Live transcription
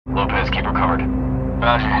Lopez, keep her covered.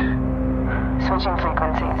 Roger. Switching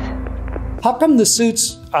frequencies. How come the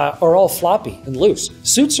suits are all floppy and loose?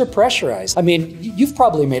 Suits are pressurized. I mean, you've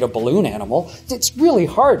probably made a balloon animal. It's really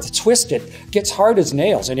hard to twist it. Gets hard as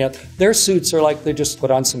nails, and yet their suits are like they just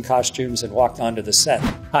put on some costumes and walked onto the set.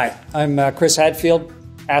 Hi, I'm Chris Hadfield,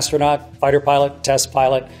 astronaut, fighter pilot, test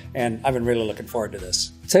pilot, and I've been really looking forward to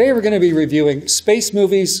this. Today we're going to be reviewing space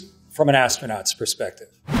movies from an astronaut's perspective.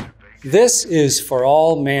 This is for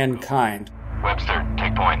all mankind. Webster,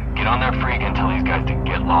 take point. Get on that freak and tell these guys to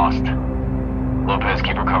get lost. Lopez,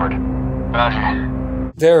 keep her covered.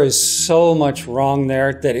 Roger. There is so much wrong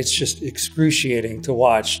there that it's just excruciating to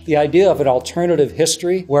watch. The idea of an alternative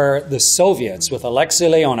history where the Soviets with Alexei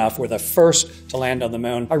Leonov were the first to land on the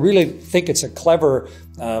moon, I really think it's a clever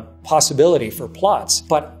possibility for plots.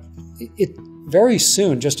 But it very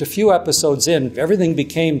soon, just a few episodes in, everything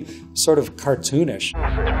became sort of cartoonish. They're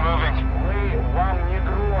moving.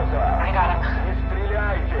 I got him.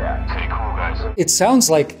 Stay cool, guys. It sounds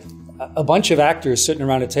like a bunch of actors sitting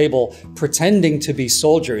around a table pretending to be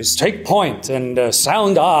soldiers. Take point and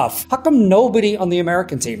sound off. How come nobody on the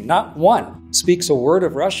American team, not one, speaks a word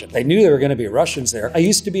of Russian? They knew there were going to be Russians there. I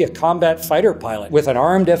used to be a combat fighter pilot with an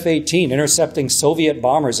armed F-18 intercepting Soviet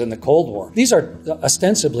bombers in the Cold War. These are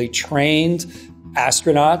ostensibly trained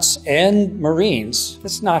astronauts and Marines.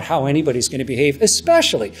 That's not how anybody's going to behave,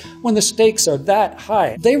 especially when the stakes are that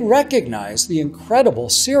high. They recognize the incredible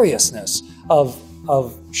seriousness of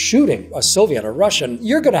shooting a Soviet or Russian.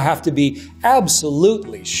 You're going to have to be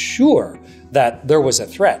absolutely sure that there was a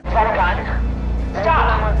threat. Is that a gun?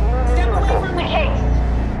 Stop! Step away from the case!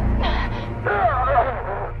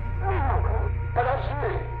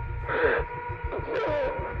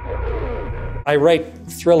 I write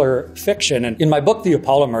thriller fiction, and in my book, The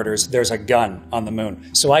Apollo Murders, there's a gun on the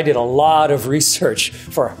moon. So I did a lot of research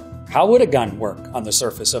for how would a gun work on the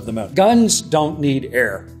surface of the moon. Guns don't need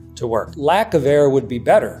air to work. Lack of air would be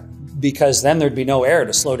better because then there'd be no air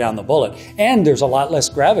to slow down the bullet. And there's a lot less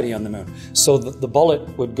gravity on the moon. So the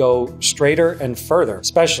bullet would go straighter and further,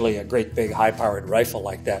 especially a great big high-powered rifle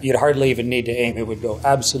like that. You'd hardly even need to aim. It would go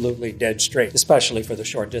absolutely dead straight, especially for the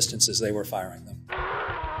short distances they were firing them.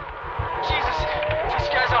 Jesus, this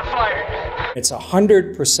guy's on fire. It's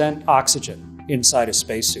 100% oxygen inside a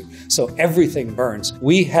spacesuit. So everything burns.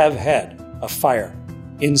 We have had a fire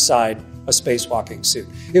inside a spacewalking suit.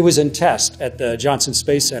 It was in test at the Johnson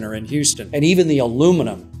Space Center in Houston, and even the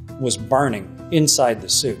aluminum was burning inside the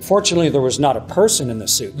suit. Fortunately, there was not a person in the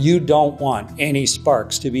suit. You don't want any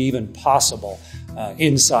sparks to be even possible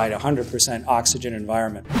inside a 100% oxygen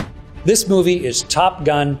environment. This movie is Top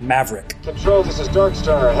Gun Maverick. Control, this is Dark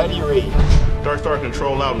Star. How do you read? Dark Star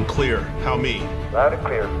control loud and clear. How me? Loud and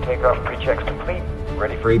clear. Takeoff pre-checks complete.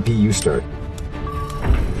 Ready for APU start.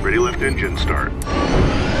 Ready lift engine start.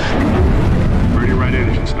 Ready right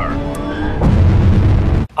engine start.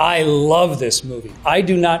 I love this movie. I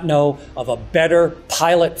do not know of a better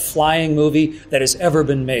pilot flying movie that has ever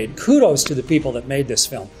been made. Kudos to the people that made this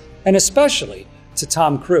film, and especially to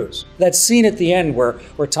Tom Cruise. That scene at the end where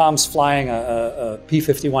Tom's flying a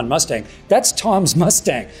P-51 Mustang, that's Tom's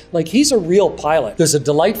Mustang. Like, he's a real pilot. There's a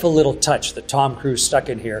delightful little touch that Tom Cruise stuck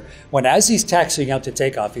in here when, as he's taxiing out to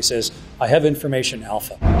takeoff, he says, "I have information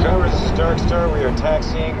alpha." Tower, this is Dark Star. We are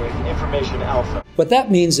taxiing with information alpha. What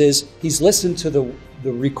that means is he's listened to the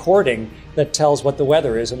recording that tells what the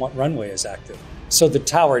weather is and what runway is active. So the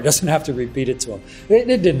tower doesn't have to repeat it to him. It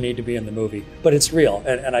didn't need to be in the movie, but it's real,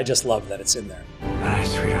 and I just love that it's in there. All right,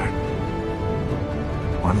 sweetheart.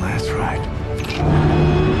 One last ride.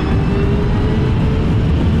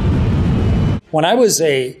 When I was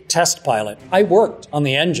a test pilot, I worked on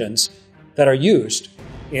the engines that are used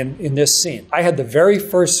in this scene. I had the very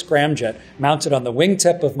first scramjet mounted on the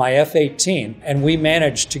wingtip of my F-18, and we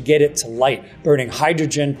managed to get it to light, burning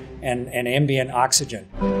hydrogen and ambient oxygen.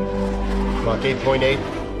 Mach 8.8,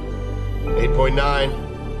 8.9,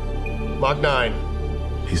 Mach 9.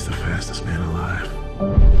 He's the fastest man alive.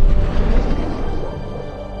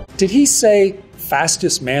 Did he say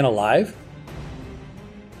fastest man alive?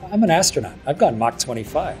 I'm an astronaut. I've gone Mach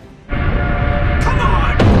 25. Come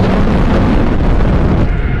on!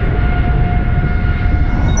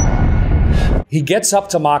 He gets up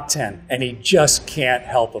to Mach 10, and he just can't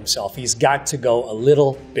help himself. He's got to go a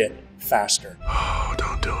little bit faster. Oh,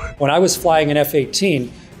 don't do it. When I was flying an F-18,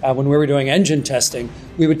 when we were doing engine testing,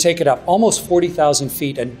 we would take it up almost 40,000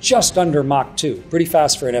 feet and just under Mach 2, pretty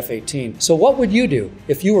fast for an F-18. So what would you do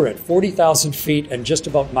if you were at 40,000 feet and just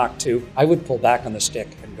about Mach 2? I would pull back on the stick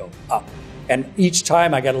and go up And each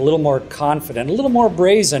time I got a little more confident, a little more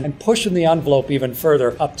brazen, and pushing the envelope even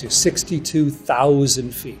further up to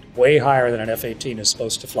 62,000 feet, way higher than an F-18 is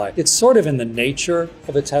supposed to fly. It's sort of in the nature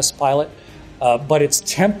of a test pilot, but it's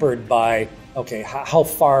tempered by, okay, how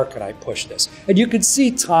far could I push this? And you could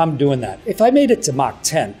see Tom doing that. If I made it to Mach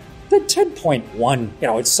 10, then 10.1,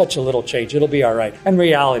 it's such a little change, it'll be all right. In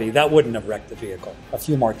reality, that wouldn't have wrecked the vehicle. A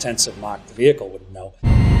few more tenths of Mach, the vehicle wouldn't know.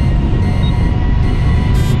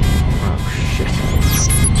 Oh, shit.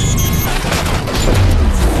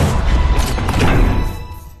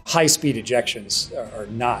 High-speed ejections are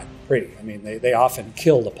not pretty. I mean, they often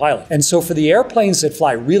kill the pilot. And so for the airplanes that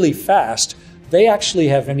fly really fast, they actually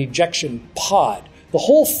have an ejection pod. The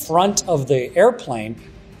whole front of the airplane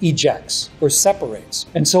ejects or separates.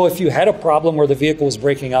 And so if you had a problem where the vehicle was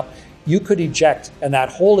breaking up, you could eject and that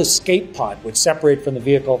whole escape pod would separate from the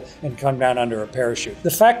vehicle and come down under a parachute. The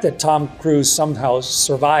fact that Tom Cruise somehow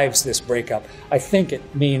survives this breakup, I think it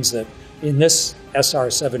means that in this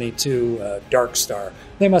SR-72 Dark Star,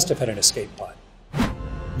 they must have had an escape pod.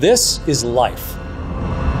 This is life.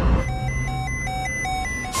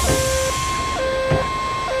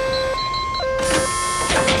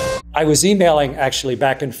 I was emailing actually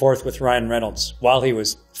back and forth with Ryan Reynolds while he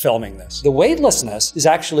was filming this. The weightlessness is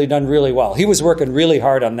actually done really well. He was working really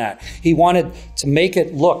hard on that. He wanted to make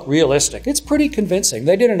it look realistic. It's pretty convincing.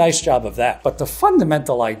 They did a nice job of that. But the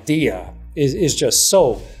fundamental idea is just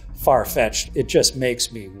so far-fetched. It just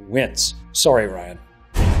makes me wince. Sorry, Ryan.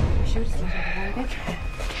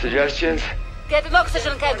 Suggestions? Get an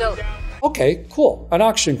oxygen candle. Okay, cool. An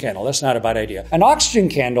oxygen candle. That's not a bad idea. An oxygen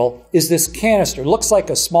candle is this canister. It looks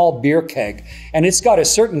like a small beer keg, and it's got a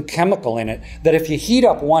certain chemical in it that if you heat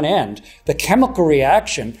up one end, the chemical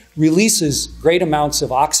reaction releases great amounts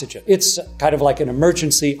of oxygen. It's kind of like an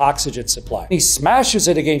emergency oxygen supply. He smashes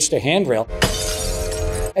it against a handrail,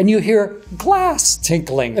 and you hear glass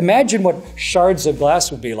tinkling. Imagine what shards of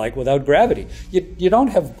glass would be like without gravity. You don't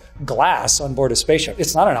have glass on board a spaceship.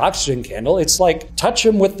 It's not an oxygen candle. It's like touch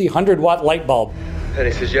them with the 100-watt light bulb.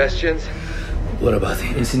 Any suggestions? What about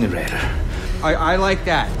the incinerator? I like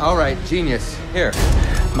that. All right, genius. Here.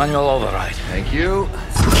 Manual override. Thank you.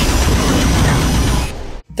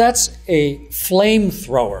 That's a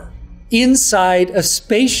flamethrower inside a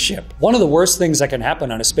spaceship. One of the worst things that can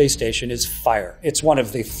happen on a space station is fire. It's one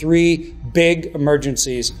of the 3 big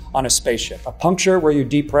emergencies on a spaceship. A puncture where you're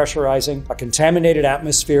depressurizing, a contaminated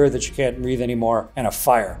atmosphere that you can't breathe anymore, and a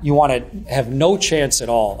fire. You want to have no chance at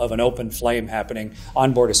all of an open flame happening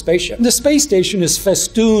on board a spaceship. The space station is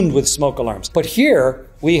festooned with smoke alarms. But here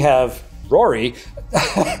we have Rory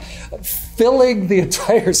filling the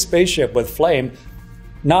entire spaceship with flame.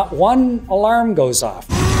 Not one alarm goes off.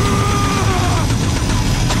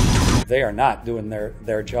 They are not doing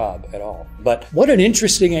their job at all. But what an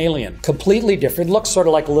interesting alien. Completely different. Looks sort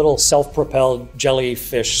of like a little self-propelled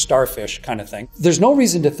jellyfish, starfish kind of thing. There's no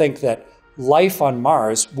reason to think that life on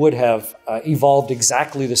Mars would have evolved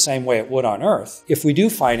exactly the same way it would on Earth. If we do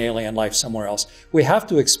find alien life somewhere else, we have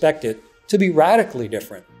to expect it to be radically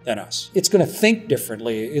different than us. It's going to think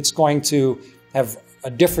differently. It's going to have a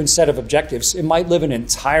different set of objectives. It might live in an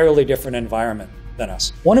entirely different environment than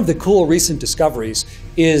us. One of the cool recent discoveries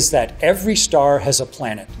is that every star has a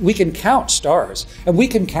planet. We can count stars and we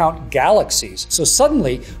can count galaxies. So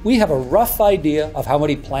suddenly we have a rough idea of how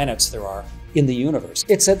many planets there are in the universe.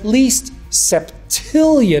 It's at least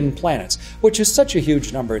septillion planets, which is such a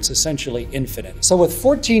huge number, it's essentially infinite. So with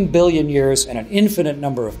 14 billion years and an infinite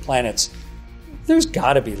number of planets, there's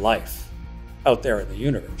gotta be life out there in the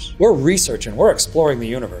universe. We're researching, we're exploring the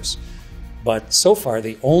universe. But so far,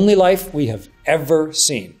 the only life we have ever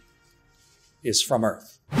seen is from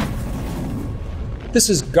Earth. This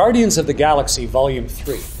is Guardians of the Galaxy, Volume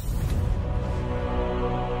 3.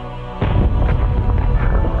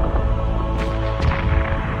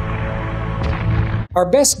 Our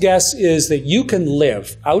best guess is that you can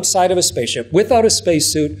live outside of a spaceship without a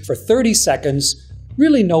spacesuit for 30 seconds,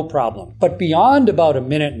 really no problem. But beyond about a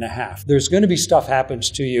minute and a half, there's going to be stuff happens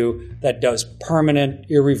to you that does permanent,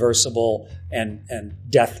 irreversible, and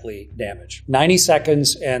deathly damage. 90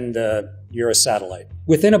 seconds and you're a satellite.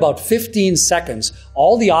 Within about 15 seconds,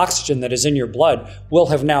 all the oxygen that is in your blood will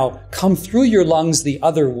have now come through your lungs the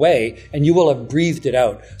other way, and you will have breathed it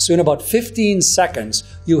out. So in about 15 seconds,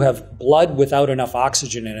 you have blood without enough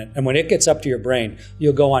oxygen in it, and when it gets up to your brain,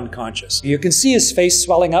 you'll go unconscious. You can see his face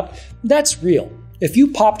swelling up. That's real. If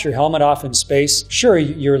you popped your helmet off in space, sure,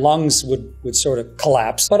 your lungs would sort of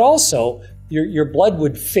collapse, but also your blood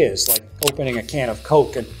would fizz, like opening a can of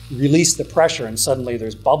Coke, and release the pressure, and suddenly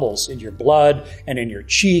there's bubbles in your blood and in your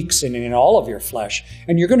cheeks and in all of your flesh,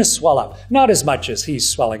 and you're going to swell up. Not as much as he's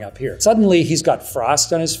swelling up here. Suddenly he's got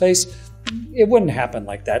frost on his face. It wouldn't happen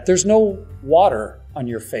like that. There's no water on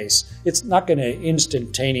your face. It's not going to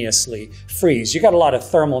instantaneously freeze. You got a lot of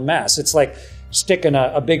thermal mass. It's like sticking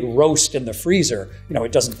a big roast in the freezer. You know,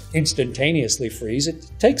 it doesn't instantaneously freeze. It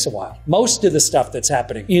takes a while. Most of the stuff that's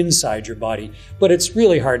happening inside your body, but it's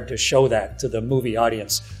really hard to show that to the movie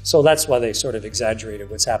audience. So that's why they sort of exaggerated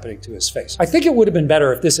what's happening to his face. I think it would have been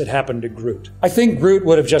better if this had happened to Groot. I think Groot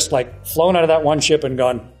would have just like flown out of that one ship and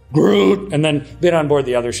gone, Groot, and then been on board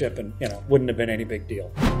the other ship and, you know, wouldn't have been any big deal.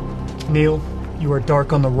 Neil, you are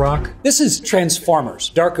dark on the rock. This is Transformers,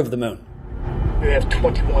 Dark of the Moon. You have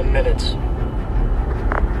 21 minutes.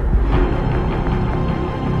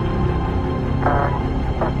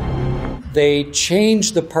 They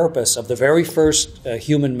changed the purpose of the very first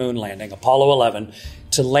human moon landing, Apollo 11,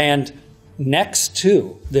 to land next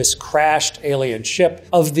to this crashed alien ship.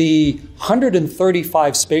 Of the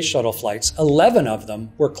 135 space shuttle flights, 11 of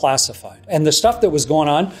them were classified. And the stuff that was going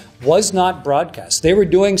on was not broadcast. They were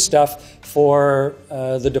doing stuff for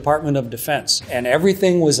the Department of Defense, and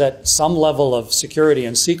everything was at some level of security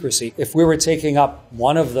and secrecy. If we were taking up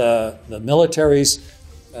one of the military's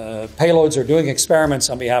payloads or doing experiments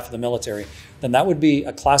on behalf of the military, then that would be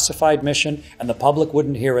a classified mission and the public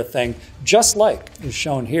wouldn't hear a thing, just like is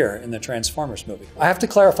shown here in the Transformers movie. I have to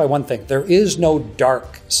clarify one thing. There is no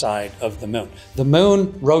dark side of the moon. The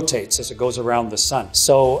moon rotates as it goes around the sun.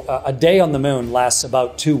 So a day on the moon lasts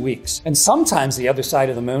about 2 weeks. And sometimes the other side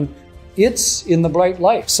of the moon, it's in the bright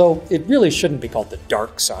light. So it really shouldn't be called the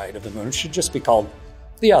dark side of the moon. It should just be called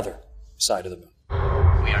the other side of the moon.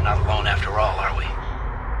 We are not alone after all, are we?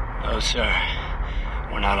 No, sir.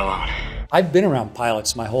 We're not alone. I've been around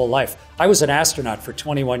pilots my whole life. I was an astronaut for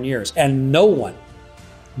 21 years, and no one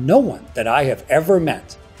that I have ever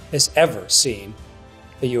met has ever seen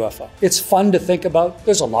a UFO. It's fun to think about.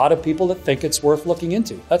 There's a lot of people that think it's worth looking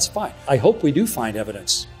into. That's fine. I hope we do find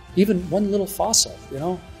evidence, even one little fossil, you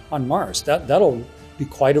know, on Mars. That'll be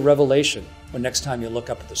quite a revelation when next time you look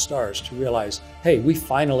up at the stars to realize, hey, we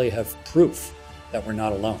finally have proof that we're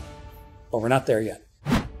not alone. But we're not there yet.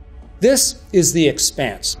 This is The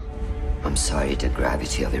Expanse. I'm sorry the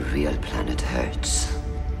gravity of a real planet hurts,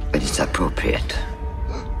 but it's appropriate.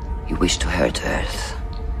 You wish to hurt Earth.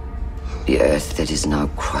 The Earth that is now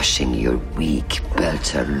crushing your weak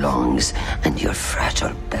belter lungs and your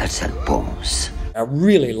fragile belter bones. I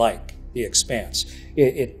really like The Expanse.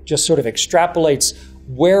 It just sort of extrapolates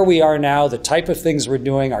where we are now, the type of things we're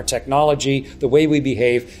doing, our technology, the way we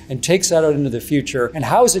behave, and takes that out into the future. And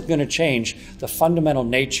how is it going to change the fundamental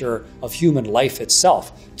nature of human life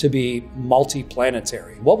itself to be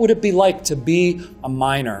multiplanetary? What would it be like to be a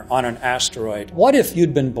miner on an asteroid? What if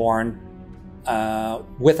you'd been born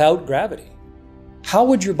without gravity? How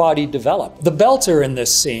would your body develop? The belter in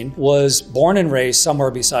this scene was born and raised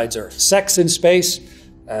somewhere besides Earth. Sex in space,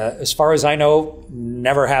 as far as I know,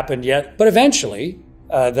 never happened yet. But eventually,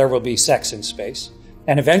 there will be sex in space,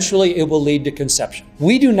 and eventually it will lead to conception.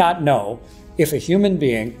 We do not know if a human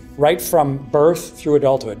being, right from birth through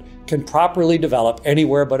adulthood, can properly develop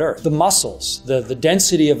anywhere but Earth. The muscles, the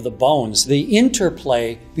density of the bones, the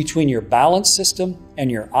interplay between your balance system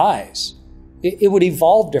and your eyes, it would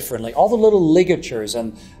evolve differently. All the little ligatures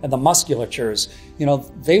and the musculatures, you know,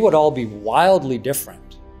 they would all be wildly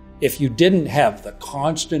different if you didn't have the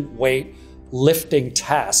constant weight lifting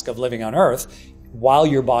task of living on Earth while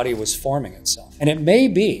your body was forming itself. And it may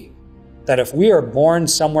be that if we are born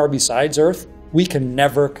somewhere besides Earth, we can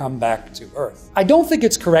never come back to Earth. I don't think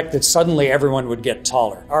it's correct that suddenly everyone would get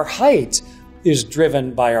taller. Our height is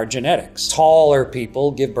driven by our genetics. Taller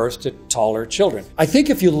people give birth to taller children. I think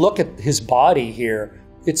if you look at his body here,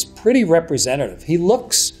 it's pretty representative. He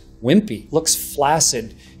looks wimpy, looks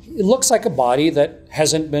flaccid. It looks like a body that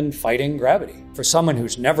hasn't been fighting gravity. For someone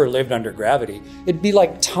who's never lived under gravity, it'd be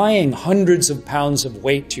like tying hundreds of pounds of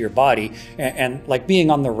weight to your body and like being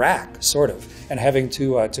on the rack, sort of, and having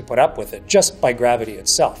to put up with it just by gravity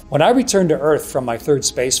itself. When I returned to Earth from my third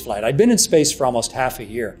space flight, I'd been in space for almost half a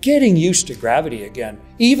year. Getting used to gravity again,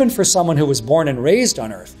 even for someone who was born and raised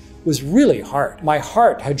on Earth, was really hard. My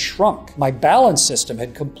heart had shrunk. My balance system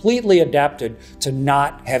had completely adapted to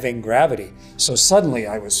not having gravity. So suddenly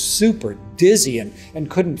I was super dizzy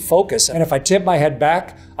and couldn't focus. And if I tipped my head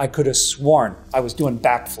back, I could have sworn I was doing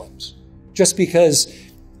backflips, just because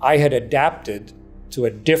I had adapted to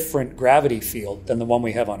a different gravity field than the one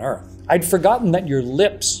we have on Earth. I'd forgotten that your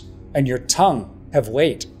lips and your tongue have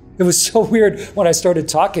weight. It was so weird when I started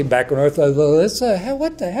talking back on Earth. I thought,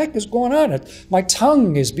 what the heck is going on? My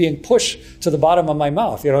tongue is being pushed to the bottom of my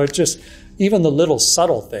mouth. You know, it's just, even the little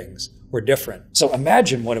subtle things were different. So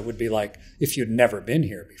imagine what it would be like if you'd never been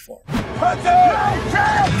here before.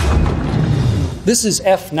 This is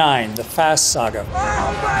F9, the Fast Saga. Oh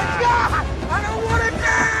my God! I don't want to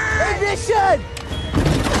die! Ignition!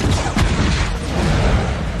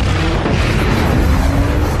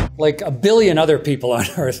 Like a billion other people on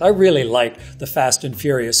Earth, I really like the Fast and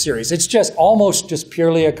Furious series. It's just almost just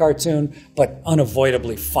purely a cartoon, but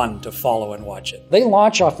unavoidably fun to follow and watch it. They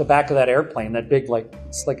launch off the back of that airplane, that big, like,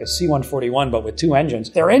 it's like a C-141, but with 2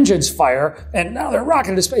 engines. Their engines fire, and now they're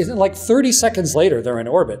rocking into space. And like 30 seconds later, they're in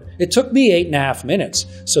orbit. It took me 8.5 minutes.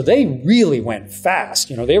 So they really went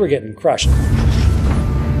fast. You know, they were getting crushed.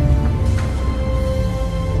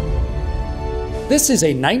 This is a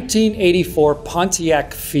 1984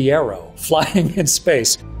 Pontiac Fiero flying in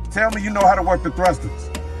space. Tell me you know how to work the thrusters.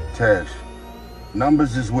 Tesh,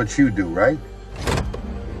 numbers is what you do, right?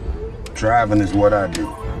 Driving is what I do.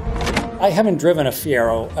 I haven't driven a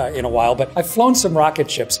Fiero in a while, but I've flown some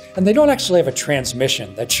rocket ships, and they don't actually have a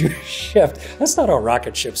transmission that you shift. That's not how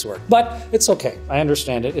rocket ships work. But it's okay. I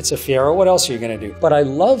understand it. It's a Fiero. What else are you going to do? But I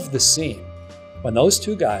love the scene when those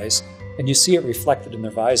two guys, and you see it reflected in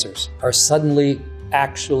their visors, are suddenly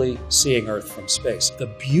actually seeing Earth from space. The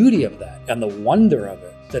beauty of that and the wonder of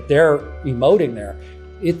it that they're emoting there,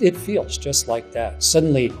 it feels just like that.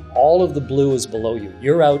 Suddenly, all of the blue is below you.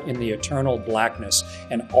 You're out in the eternal blackness,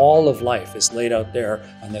 and all of life is laid out there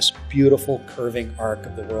on this beautiful curving arc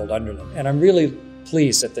of the world under them. And I'm really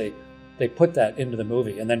pleased that they put that into the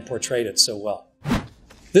movie and then portrayed it so well.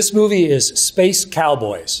 This movie is Space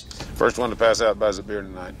Cowboys. First one to pass out buys a beer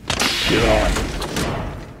tonight. Get on.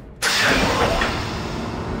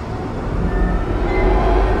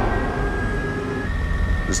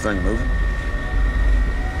 This thing moving?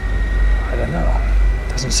 I don't know.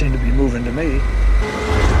 Doesn't seem to be moving to me.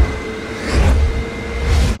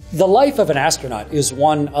 The life of an astronaut is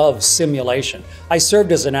one of simulation. I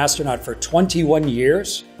served as an astronaut for 21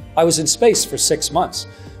 years. I was in space for 6 months.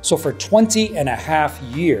 So for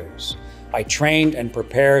 20.5 years, I trained and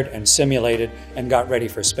prepared and simulated and got ready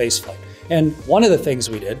for spaceflight. And one of the things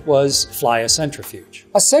we did was fly a centrifuge.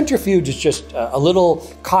 A centrifuge is just a little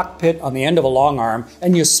cockpit on the end of a long arm,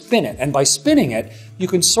 and you spin it. And by spinning it, you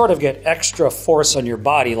can sort of get extra force on your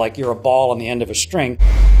body, like you're a ball on the end of a string.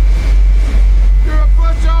 You're a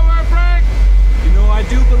pushover, Frank! You know, I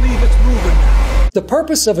do believe it's moving now. The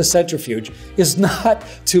purpose of a centrifuge is not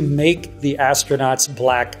to make the astronauts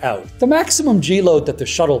black out. The maximum G-load that the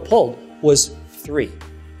shuttle pulled was 3.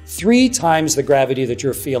 3 times the gravity that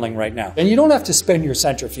you're feeling right now. And you don't have to spin your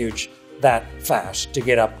centrifuge that fast to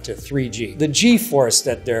get up to 3G. The G force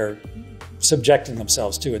that they're subjecting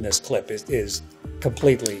themselves to in this clip is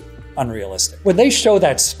completely unrealistic. When they show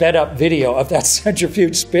that sped up video of that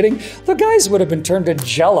centrifuge spinning, the guys would have been turned to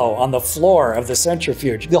jello on the floor of the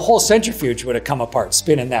centrifuge. The whole centrifuge would have come apart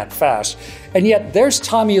spinning that fast. And yet there's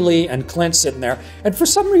Tommy Lee and Clint sitting there, and for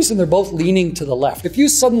some reason they're both leaning to the left. If you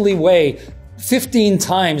suddenly weigh 15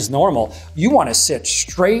 times normal, you want to sit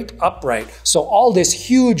straight upright. So all this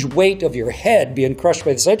huge weight of your head being crushed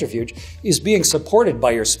by the centrifuge is being supported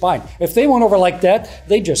by your spine. If they went over like that,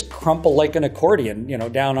 they just crumple like an accordion, you know,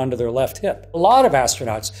 down onto their left hip. A lot of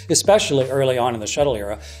astronauts, especially early on in the shuttle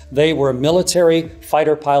era, they were military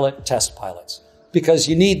fighter pilot test pilots. Because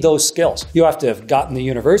you need those skills. You have to have gotten the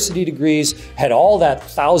university degrees, had all that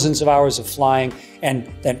thousands of hours of flying,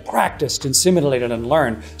 and then practiced and simulated and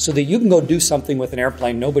learned so that you can go do something with an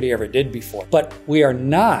airplane nobody ever did before. But we are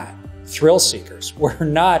not thrill seekers. We're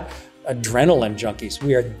not adrenaline junkies.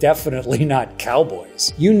 We are definitely not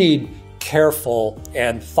cowboys. You need careful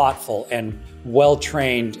and thoughtful and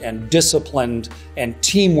well-trained and disciplined and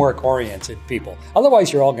teamwork-oriented people.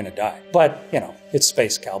 Otherwise, you're all going to die. But, you know, it's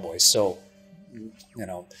Space Cowboys, so, you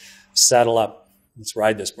know, saddle up. Let's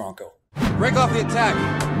ride this Bronco. Break off the attack.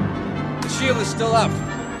 The shield is still up.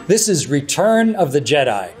 This is Return of the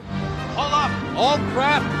Jedi. Pull up. All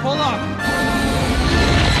craft, pull up.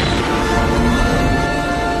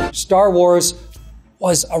 Star Wars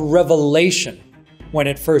was a revelation when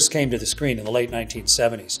it first came to the screen in the late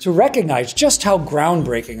 1970s. To recognize just how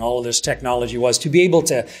groundbreaking all of this technology was, to be able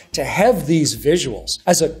to have these visuals.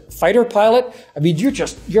 As a fighter pilot, I mean,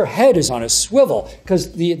 your head is on a swivel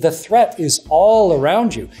because the threat is all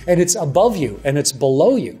around you, and it's above you, and it's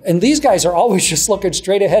below you. And these guys are always just looking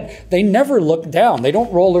straight ahead. They never look down. They don't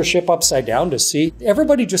roll their ship upside down to see.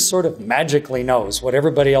 Everybody just sort of magically knows what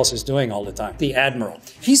everybody else is doing all the time. The Admiral.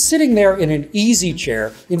 He's sitting there in an easy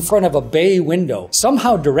chair in front of a bay window,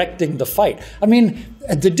 somehow directing the fight. I mean,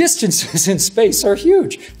 the distances in space are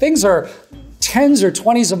huge. Things are tens or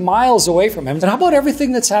 20s of miles away from him. And how about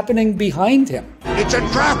everything that's happening behind him? It's a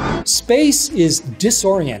trap! Space is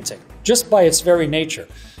disorienting, just by its very nature.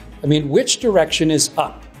 I mean, which direction is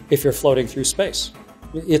up if you're floating through space?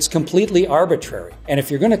 It's completely arbitrary. And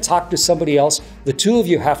if you're going to talk to somebody else, the two of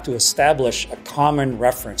you have to establish a common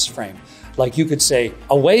reference frame. Like you could say,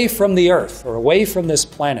 away from the Earth or away from this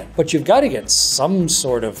planet. But you've got to get some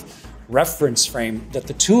sort of reference frame that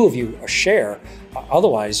the two of you share.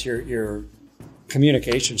 Otherwise, your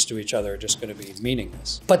communications to each other are just going to be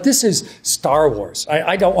meaningless. But this is Star Wars.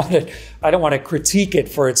 I don't want to critique it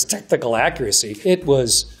for its technical accuracy. It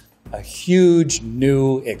was a huge,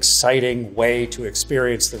 new, exciting way to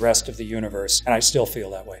experience the rest of the universe, and I still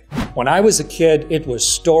feel that way. When I was a kid, it was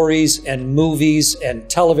stories and movies and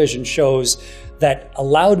television shows that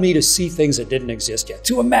allowed me to see things that didn't exist yet,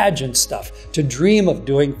 to imagine stuff, to dream of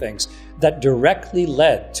doing things that directly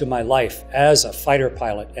led to my life as a fighter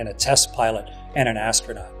pilot and a test pilot and an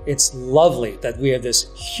astronaut. It's lovely that we have this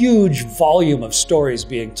huge volume of stories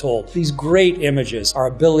being told, these great images, our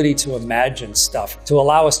ability to imagine stuff, to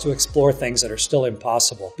allow us to explore things that are still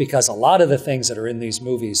impossible, because a lot of the things that are in these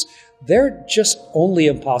movies, they're just only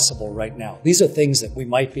impossible right now. These are things that we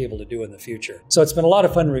might be able to do in the future. So it's been a lot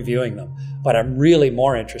of fun reviewing them, but I'm really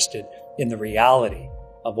more interested in the reality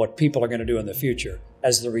of what people are going to do in the future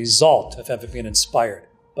as the result of having been inspired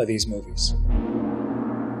by these movies.